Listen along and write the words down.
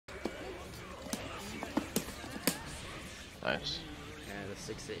Nice. Yeah,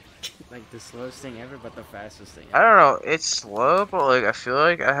 the 6-8. Like the slowest thing ever, but the fastest thing I ever. don't know, it's slow, but like I feel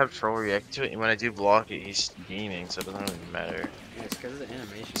like I have trouble reacting to it, and when I do block it, he's gaining, so it doesn't really matter. Yeah, it's because of the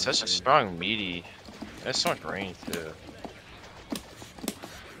animation. He's such a strong meaty. That's so much range too.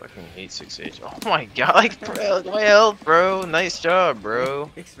 Fucking hate 6H. Oh my god, like bro, look at my health, bro. Nice job, bro.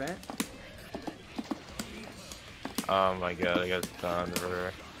 Thanks, man. Oh my god, I got done,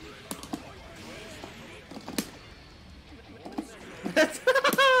 brother.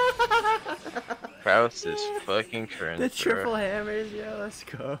 Faust is fucking cringe, The triple bro. hammers, yeah, let's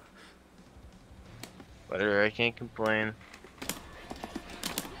go. Whatever, I can't complain.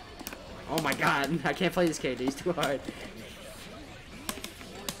 Oh my god, I can't play this KD, he's too hard.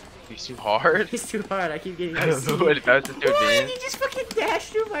 He's too hard? He's too hard, I keep getting What, Faust is too What? advanced? You just fucking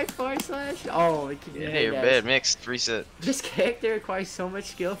dashed through my forward slash? Oh, I can Yeah, you're bad. Mixed. Reset. This character requires so much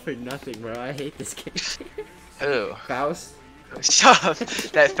skill for nothing, bro. I hate this character. Who? Faust. Shut up.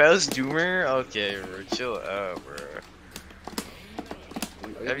 That Faust Doomer? Okay, bro. Chill out, bro.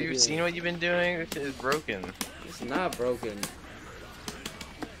 Have you seen what you've been doing? This shit is broken. It's not broken.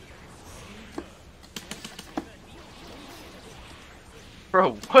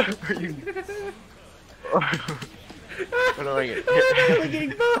 Bro, what are you... What am I getting? I'm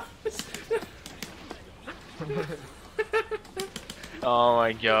getting bombs. Oh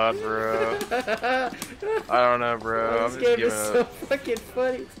my god, bro. I don't know, bro. I'm This just game giving is so up. fucking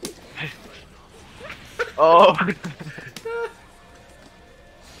funny. Oh!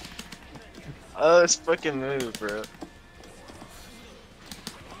 Oh, this fucking move, bro.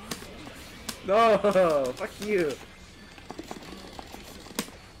 No, fuck you.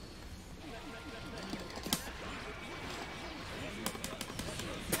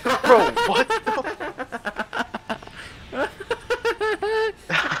 Bro, what the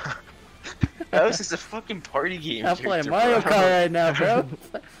That was just a fucking party game. I'm playing character, Mario bro. Kart right now, bro.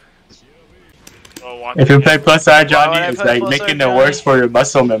 If you play plus R, Why would Johnny, I it's play like plus R, making it Johnny? worse for your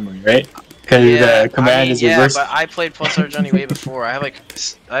muscle memory, right? Because the command is yeah, reversed. but I played plus R Johnny way before. I have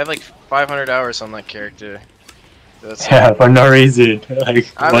like 500 hours on that character. That's Yeah, for no reason.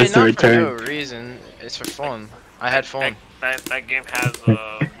 Like, I what's mean, the not for no return? reason. It's for fun. I had fun. That game has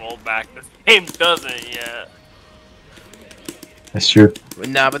a rollback. This game doesn't yet. That's true.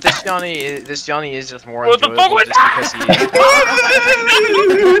 Nah, but this Johnny is just more What the enjoyable fuck was just because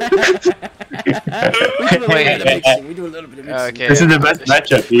We do a little bit of mixing. Okay. This is the best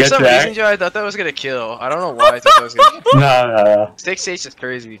matchup. You For get some to reason, act. Joe, I thought that was gonna kill. I don't know why I thought that was gonna kill. No. 6H is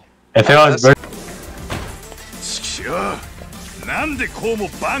crazy. If it was That's- ちくしょうなんでこうも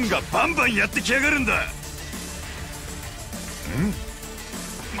バンがバンバンやってきやがるんだ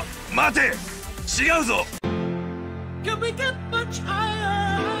待て違うぞ Can we get much higher?